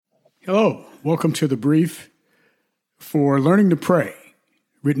Hello, welcome to the brief for Learning to Pray,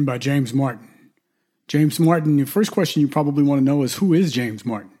 written by James Martin. James Martin, the first question you probably want to know is, who is James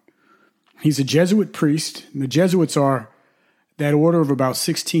Martin? He's a Jesuit priest, and the Jesuits are that order of about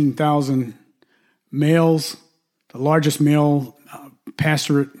 16,000 males, the largest male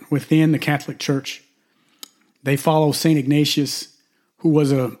pastorate within the Catholic Church. They follow St. Ignatius, who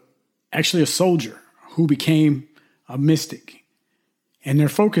was actually a soldier who became a mystic. And they're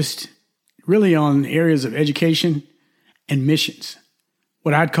focused really on areas of education and missions,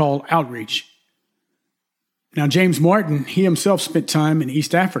 what I'd call outreach. Now, James Martin, he himself spent time in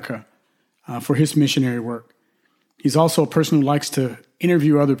East Africa for his missionary work. He's also a person who likes to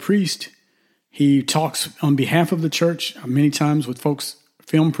interview other priests. He talks on behalf of the church many times with folks,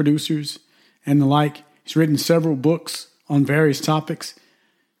 film producers and the like. He's written several books on various topics.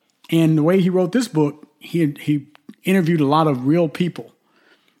 And the way he wrote this book, he interviewed a lot of real people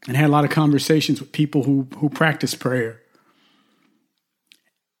and had a lot of conversations with people who practice prayer.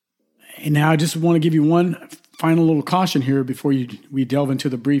 And now I just want to give you one final little caution here before we delve into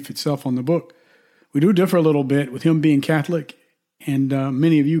the brief itself on the book. We do differ a little bit with him being Catholic and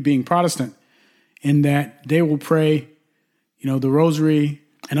many of you being Protestant, in that they will pray, the rosary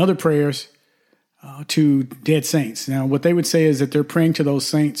and other prayers to dead saints. Now, what they would say is that they're praying to those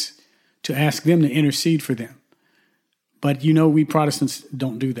saints to ask them to intercede for them. But we Protestants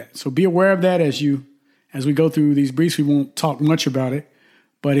don't do that. So be aware of that as we go through these briefs. We won't talk much about it.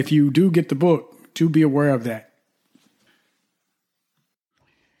 But if you do get the book, do be aware of that.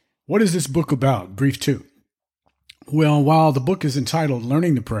 What is this book about? Brief 2. Well, while the book is entitled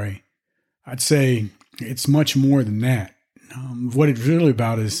Learning to Pray, I'd say it's much more than that. What it's really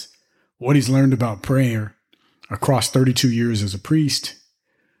about is what he's learned about prayer across 32 years as a priest,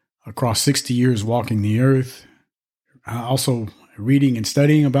 across 60 years walking the earth, also reading and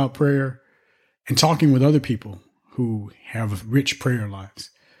studying about prayer, and talking with other people who have rich prayer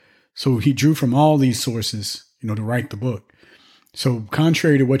lives. So he drew from all these sources, to write the book. So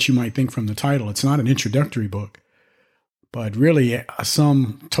contrary to what you might think from the title, it's not an introductory book, but really a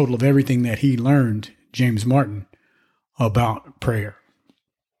sum total of everything that he learned, James Martin, about prayer.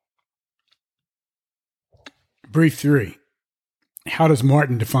 Brief 3. How does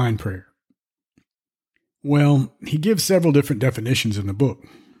Martin define prayer? Well, he gives several different definitions in the book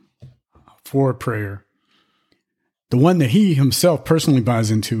for prayer. The one that he himself personally buys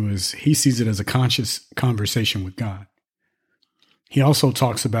into is he sees it as a conscious conversation with God. He also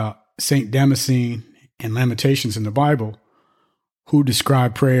talks about St. Damascene and Lamentations in the Bible, who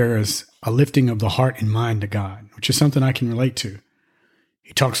describe prayer as a lifting of the heart and mind to God, which is something I can relate to.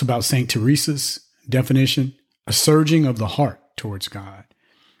 He talks about St. Teresa's definition, a surging of the heart towards God.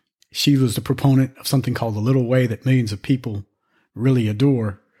 She was the proponent of something called the little way that millions of people really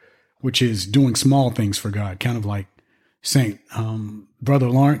adore, which is doing small things for God, kind of like St. Brother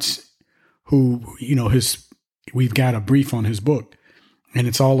Lawrence, who, we've got a brief on his book, and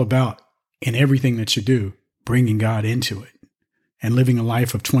it's all about, in everything that you do, bringing God into it and living a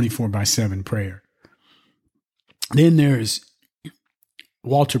life of 24/7 prayer. Then there's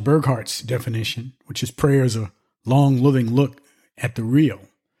Walter Burghart's definition, which is prayer is a long, living look at the real.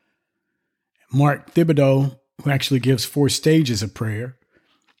 Mark Thibodeau, who actually gives 4 stages of prayer,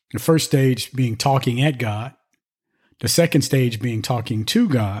 the first stage being talking at God, the second stage being talking to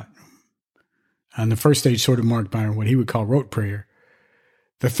God, and the first stage sort of marked by what he would call rote prayer,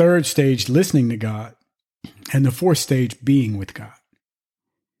 the third stage listening to God, and the fourth stage being with God.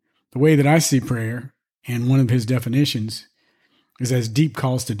 The way that I see prayer, and one of his definitions, is as deep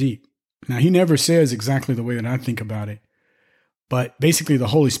calls to deep. Now, he never says exactly the way that I think about it, but basically the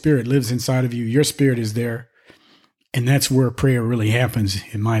Holy Spirit lives inside of you. Your spirit is there, and that's where prayer really happens,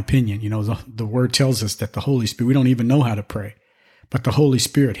 in my opinion. The word tells us that the Holy Spirit, we don't even know how to pray, but the Holy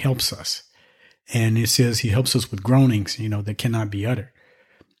Spirit helps us. And it says he helps us with groanings, that cannot be uttered.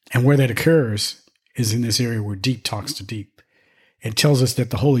 And where that occurs is in this area where deep talks to deep. It tells us that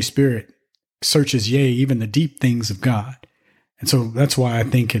the Holy Spirit searches, yea, even the deep things of God. And so that's why I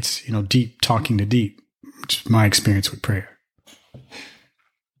think it's, deep talking to deep, which is my experience with prayer.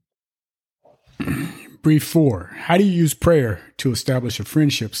 Brief 4. How do you use prayer to establish a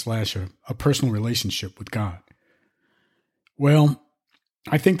friendship / a personal relationship with God? Well,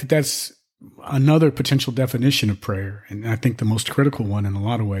 I think that that's another potential definition of prayer, and I think the most critical one in a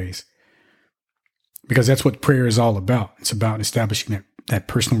lot of ways, because that's what prayer is all about. It's about establishing that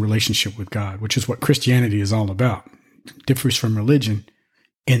personal relationship with God, which is what Christianity is all about. It differs from religion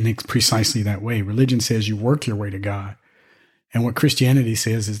in precisely that way. Religion says you work your way to God, and what Christianity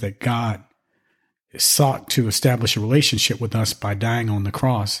says is that God sought to establish a relationship with us by dying on the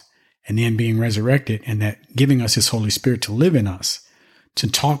cross and then being resurrected, and that giving us his Holy Spirit to live in us, to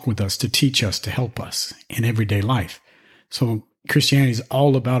talk with us, to teach us, to help us in everyday life. So Christianity is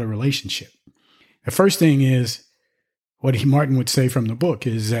all about a relationship. The first thing is what Martin would say from the book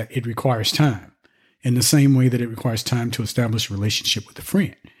is that it requires time, in the same way that it requires time to establish a relationship with a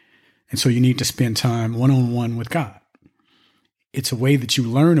friend. And so you need to spend time one-on-one with God. It's a way that you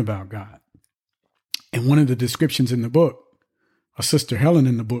learn about God. And one of the descriptions in the book, Sister Helen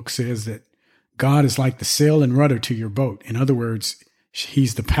in the book says that God is like the sail and rudder to your boat. In other words,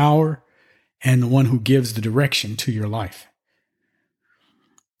 he's the power and the one who gives the direction to your life.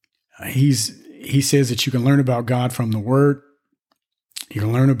 He says that you can learn about God from the Word. You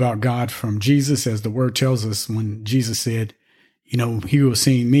can learn about God from Jesus, as the Word tells us when Jesus said, he who has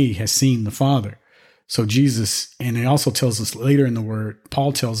seen me has seen the Father. So Jesus, and it also tells us later in the Word,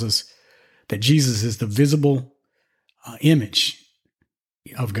 Paul tells us that Jesus is the visible image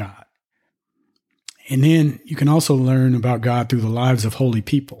of God. And then you can also learn about God through the lives of holy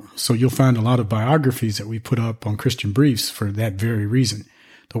people. So you'll find a lot of biographies that we put up on Christian Briefs for that very reason.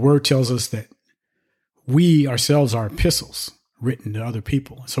 The Word tells us that we ourselves are epistles written to other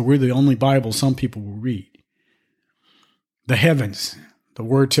people. So we're the only Bible some people will read. The heavens. The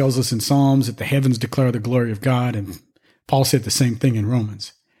Word tells us in Psalms that the heavens declare the glory of God, and Paul said the same thing in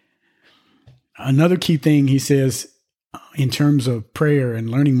Romans. Another key thing he says in terms of prayer and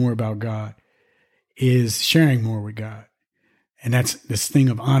learning more about God is sharing more with God. And that's this thing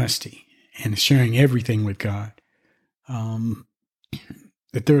of honesty and sharing everything with God.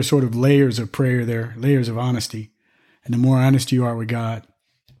 That there are sort of layers of prayer there, layers of honesty. And the more honest you are with God,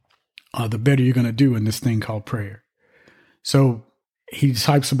 the better you're going to do in this thing called prayer. So he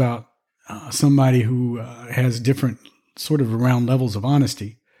types about somebody who has different sort of around levels of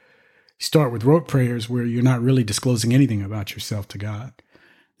honesty. You start with rote prayers where you're not really disclosing anything about yourself to God.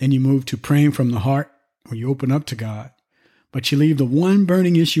 Then you move to praying from the heart, where you open up to God, but you leave the one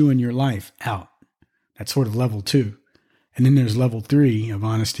burning issue in your life out. That's sort of level 2. And then there's level 3 of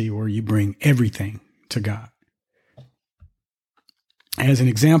honesty, where you bring everything to God. As an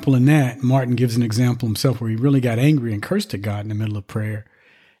example in that, Martin gives an example himself where he really got angry and cursed at God in the middle of prayer.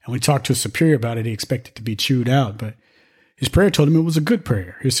 And when he talked to a superior about it, he expected to be chewed out, but his prayer told him it was a good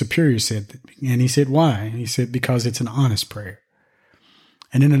prayer. His superior said that, and he said, why? And he said, because it's an honest prayer.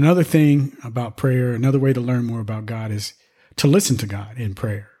 And then another thing about prayer, another way to learn more about God is to listen to God in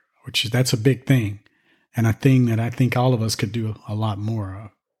prayer, that's a big thing, and a thing that I think all of us could do a lot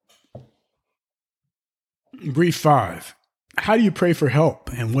more of. Brief 5. How do you pray for help,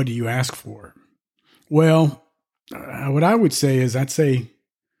 and what do you ask for? Well, what I would say is I'd say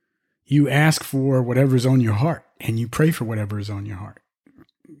you ask for whatever's on your heart, and you pray for whatever is on your heart.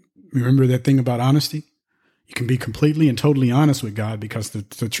 Remember that thing about honesty? You can be completely and totally honest with God, because the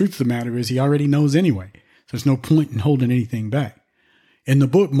truth of the matter is he already knows anyway. So there's no point in holding anything back. In the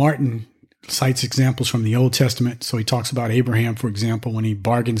book, Martin cites examples from the Old Testament. So he talks about Abraham, for example, when he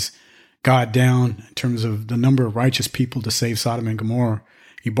bargains God down in terms of the number of righteous people to save Sodom and Gomorrah.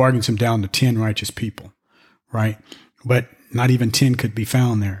 He bargains him down to 10 righteous people, right? But not even 10 could be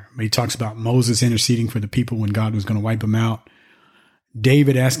found there. But he talks about Moses interceding for the people when God was going to wipe them out.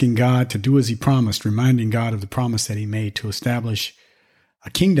 David asking God to do as he promised, reminding God of the promise that he made to establish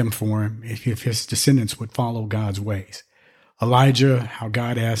a kingdom for him if his descendants would follow God's ways. Elijah, how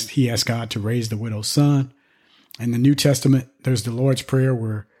he asked God to raise the widow's son. In the New Testament, there's the Lord's Prayer,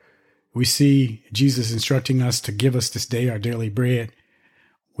 where we see Jesus instructing us to give us this day our daily bread.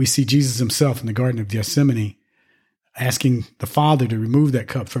 We see Jesus himself in the Garden of Gethsemane asking the Father to remove that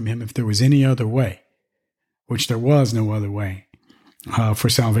cup from him if there was any other way, which there was no other way for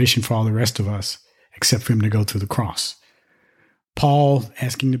salvation for all the rest of us, except for him to go through the cross. Paul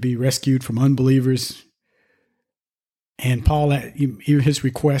asking to be rescued from unbelievers. And Paul, his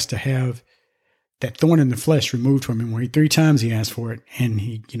request to have that thorn in the flesh removed from him, where 3 times he asked for it. And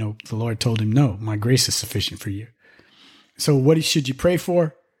the Lord told him, no, my grace is sufficient for you. So what should you pray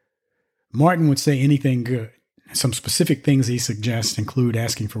for? Martin would say anything good. Some specific things he suggests include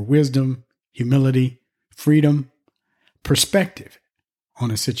asking for wisdom, humility, freedom, perspective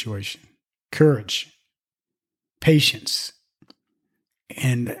on a situation, courage, patience.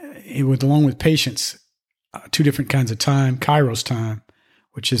 And along with patience, 2 different kinds of time, Kairos time,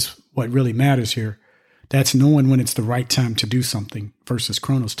 which is what really matters here. That's knowing when it's the right time to do something versus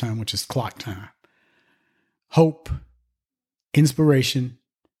Chronos time, which is clock time. Hope, inspiration,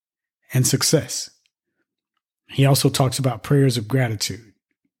 and success. He also talks about prayers of gratitude.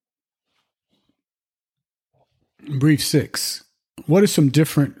 Brief 6. What are some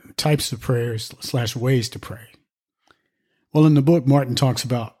different types of prayers / ways to pray? Well, in the book, Martin talks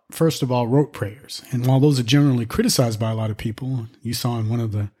about, first of all, rote prayers. And while those are generally criticized by a lot of people, you saw in one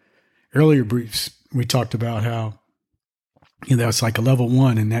of the earlier briefs, we talked about how that's like a level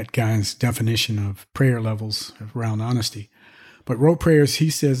 1 in that guy's definition of prayer levels around honesty. But rote prayers, he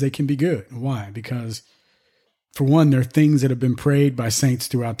says they can be good. Why? Because for one, they're things that have been prayed by saints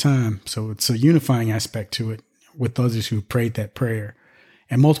throughout time. So it's a unifying aspect to it with others who prayed that prayer.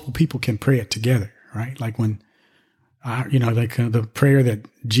 And multiple people can pray it together, right? Like when, the prayer that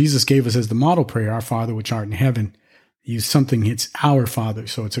Jesus gave us as the model prayer, our Father which art in heaven, use something, it's our Father.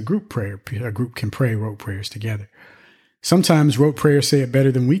 So it's a group prayer. A group can pray rote prayers together. Sometimes rote prayers say it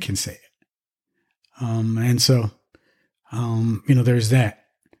better than we can say it. There's that.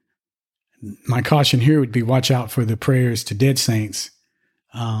 My caution here would be watch out for the prayers to dead saints,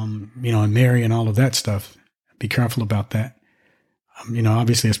 and Mary and all of that stuff. Be careful about that.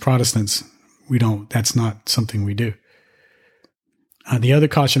 Obviously as Protestants, that's not something we do. The other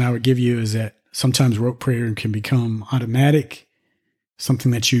caution I would give you is that sometimes rote prayer can become automatic,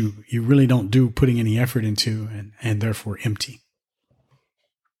 something that you really don't do putting any effort into and therefore empty.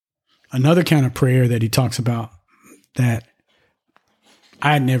 Another kind of prayer that he talks about that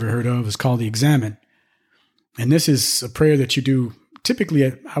I had never heard of is called the Examen. And this is a prayer that you do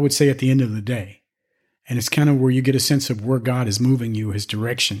typically, I would say, at the end of the day. And it's kind of where you get a sense of where God is moving you, his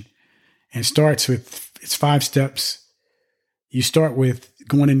direction. And it starts with, it's 5 steps. You start with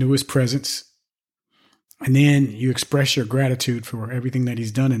going into his presence. And then you express your gratitude for everything that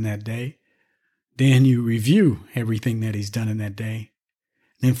he's done in that day. Then you review everything that he's done in that day.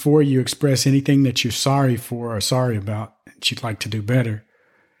 Then 4, you express anything that you're sorry for or sorry about that you'd like to do better.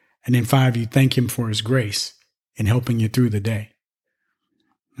 And then 5, you thank him for his grace in helping you through the day.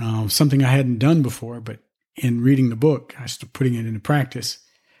 Something I hadn't done before, but in reading the book, I started putting it into practice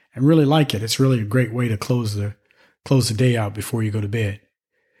and really like it. It's really a great way to close the day out before you go to bed.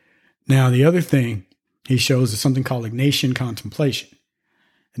 Now, the other thing he shows is something called Ignatian contemplation.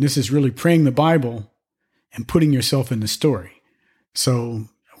 And this is really praying the Bible and putting yourself in the story. So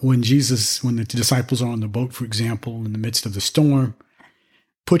when the disciples are on the boat, for example, in the midst of the storm,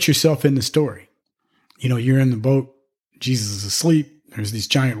 put yourself in the story. You're in the boat, Jesus is asleep, there's these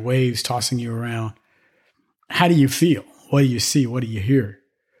giant waves tossing you around. How do you feel? What do you see? What do you hear?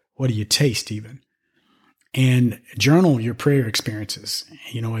 What do you taste even? And journal your prayer experiences,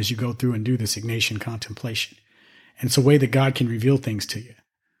 as you go through and do this Ignatian contemplation. And it's a way that God can reveal things to you.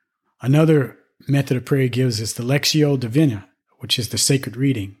 Another method of prayer he gives is the Lectio Divina, which is the sacred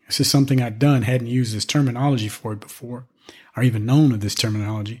reading. This is something I'd done, hadn't used this terminology for it before, or even known of this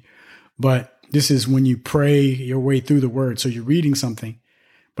terminology. But this is when you pray your way through the word. So you're reading something,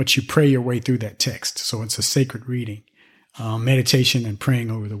 but you pray your way through that text. So it's a sacred reading, meditation and praying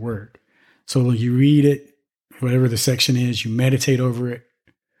over the word. So you read it, whatever the section is, you meditate over it,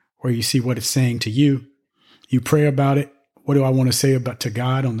 or you see what it's saying to you. You pray about it. What do I want to say to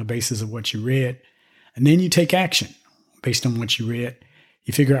God on the basis of what you read? And then you take action based on what you read.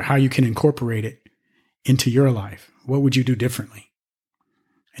 You figure out how you can incorporate it into your life. What would you do differently?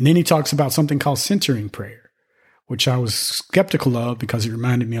 And then he talks about something called centering prayer, which I was skeptical of because it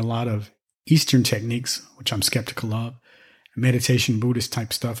reminded me a lot of Eastern techniques, which I'm skeptical of, meditation, Buddhist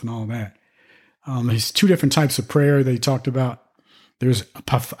type stuff and all that. There's 2 different types of prayer that he talked about. There's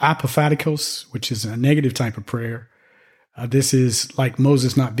apophaticos, which is a negative type of prayer. This is like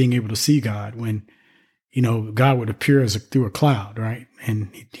Moses not being able to see God when, God would appear through a cloud, right?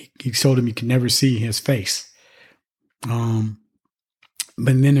 And he told him you could never see his face. But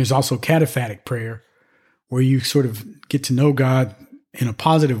then there's also cataphatic prayer, where you sort of get to know God in a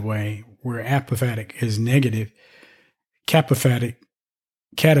positive way, where apophatic is negative. Cataphatic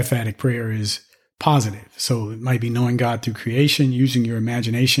prayer is positive. So it might be knowing God through creation, using your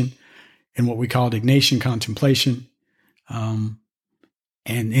imagination in what we call Ignatian contemplation. And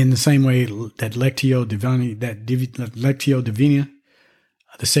in the same way that Lectio Divina,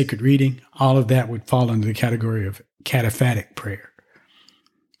 the sacred reading, all of that would fall under the category of cataphatic prayer.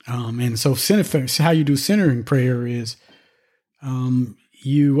 And so how you do centering prayer is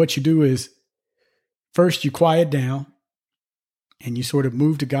what you do is first you quiet down and you sort of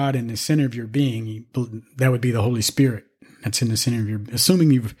move to God in the center of your being. That would be the Holy Spirit. That's in the center of your,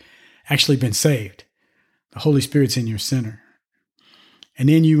 assuming you've actually been saved. The Holy Spirit's in your center. And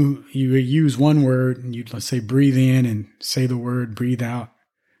then you use one word and let's say breathe in and say the word, breathe out,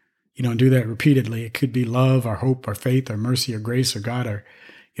 and do that repeatedly. It could be love or hope or faith or mercy or grace or God or,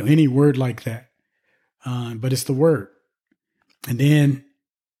 any word like that. But it's the word. And then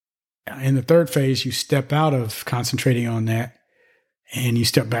in the third phase, you step out of concentrating on that and you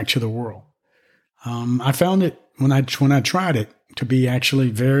step back to the world. I found it when I tried it to be actually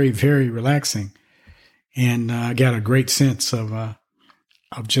very, very relaxing, and I got a great sense of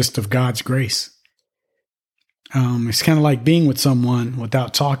God's grace. It's kind of like being with someone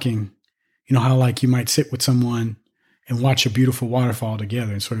without talking. You know how like you might sit with someone and watch a beautiful waterfall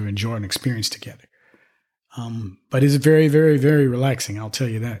together and sort of enjoy an experience together. But it's very, very, very relaxing. I'll tell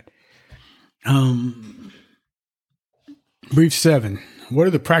you that. Brief 7. What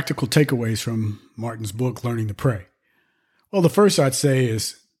are the practical takeaways from Martin's book, Learning to Pray? Well, the first I'd say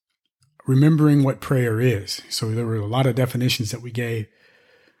is remembering what prayer is. So there were a lot of definitions that we gave,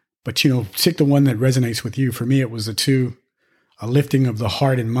 but, stick to one that resonates with you. For me, it was the two, a lifting of the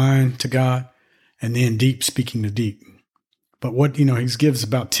heart and mind to God, and then deep speaking to deep. But what, he gives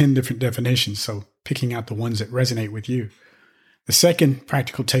about 10 different definitions. So picking out the ones that resonate with you. The second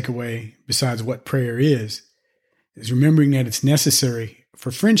practical takeaway, besides what prayer is remembering that it's necessary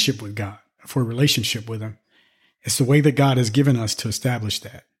for friendship with God, for a relationship with Him. It's the way that God has given us to establish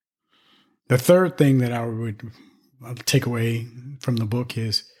that. The third thing that I would take away from the book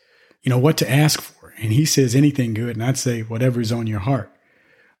is, what to ask for. And he says anything good, and I'd say whatever is on your heart.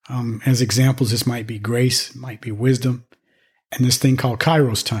 As examples, this might be grace, might be wisdom, and this thing called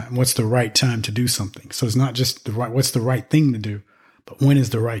Kairos time. What's the right time to do something? So it's not just what's the right thing to do, but when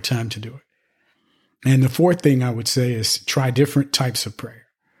is the right time to do it? And the fourth thing I would say is try different types of prayer.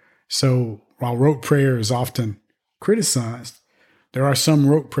 So while rote prayer is often criticized, there are some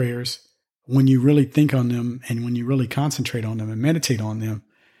rote prayers, when you really think on them and when you really concentrate on them and meditate on them,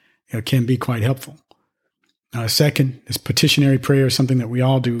 it can be quite helpful. Second is petitionary prayer, something that we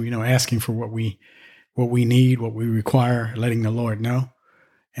all do, asking for what we need, what we require, letting the Lord know.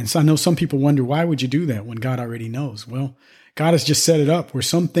 And so I know some people wonder, why would you do that when God already knows? Well, God has just set it up where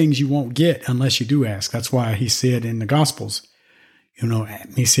some things you won't get unless you do ask. That's why he said in the Gospels,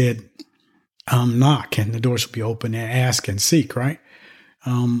 he said, knock and the doors will be open, and ask and seek, right?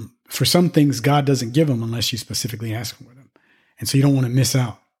 For some things, God doesn't give them unless you specifically ask for them. And so you don't want to miss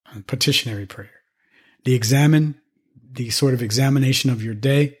out on petitionary prayer. The sort of examination of your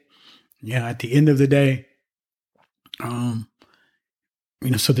day. Yeah, at the end of the day, so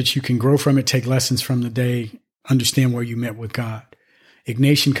that you can grow from it, take lessons from the day, understand where you met with God.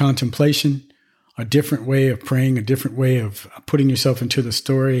 Ignatian contemplation, a different way of praying, a different way of putting yourself into the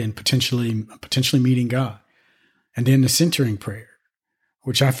story and potentially meeting God. And then the centering prayer,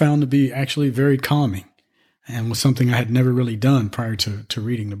 which I found to be actually very calming and was something I had never really done prior to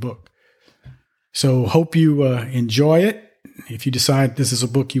reading the book. So hope you enjoy it. If you decide this is a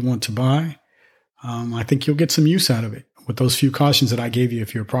book you want to buy, I think you'll get some use out of it with those few cautions that I gave you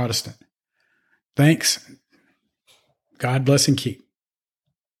if you're a Protestant. Thanks. God bless and keep.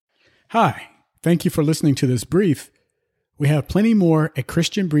 Hi, thank you for listening to this brief. We have plenty more at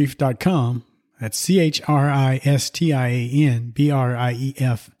christianbrief.com. That's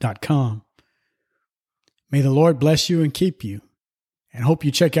CHRISTIANBRIEF.com. May the Lord bless you and keep you, and hope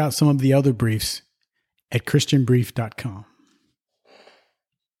you check out some of the other briefs at christianbrief.com.